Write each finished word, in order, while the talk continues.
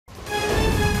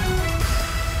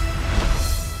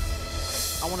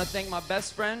want to thank my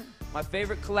best friend, my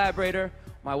favorite collaborator,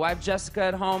 my wife Jessica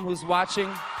at home who's watching.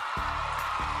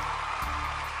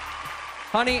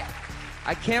 Honey,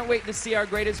 I can't wait to see our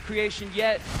greatest creation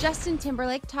yet. Justin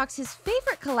Timberlake talks his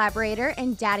favorite collaborator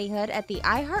and daddyhood at the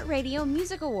iHeartRadio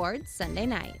Music Awards Sunday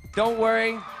night. Don't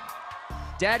worry,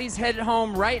 Daddy's headed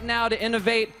home right now to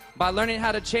innovate by learning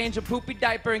how to change a poopy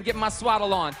diaper and get my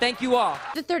swaddle on. Thank you all.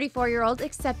 The 34-year-old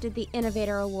accepted the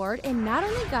Innovator Award and not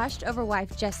only gushed over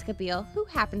wife Jessica Biel, who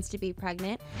happens to be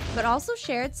pregnant, but also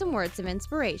shared some words of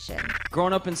inspiration.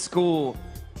 Growing up in school,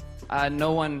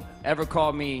 no one ever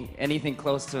called me anything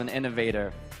close to an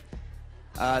innovator.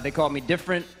 They called me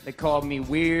different, they called me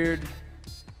weird,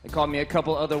 they called me a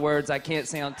couple other words I can't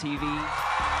say on TV.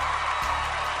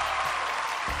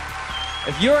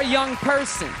 If you're a young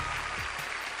person,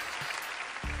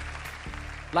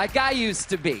 like I used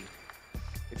to be,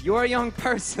 if you're a young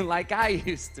person like I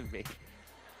used to be,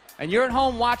 and you're at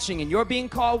home watching and you're being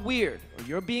called weird, or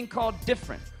you're being called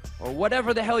different, or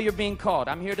whatever the hell you're being called,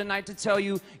 I'm here tonight to tell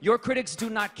you your critics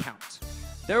do not count.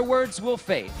 Their words will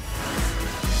fade.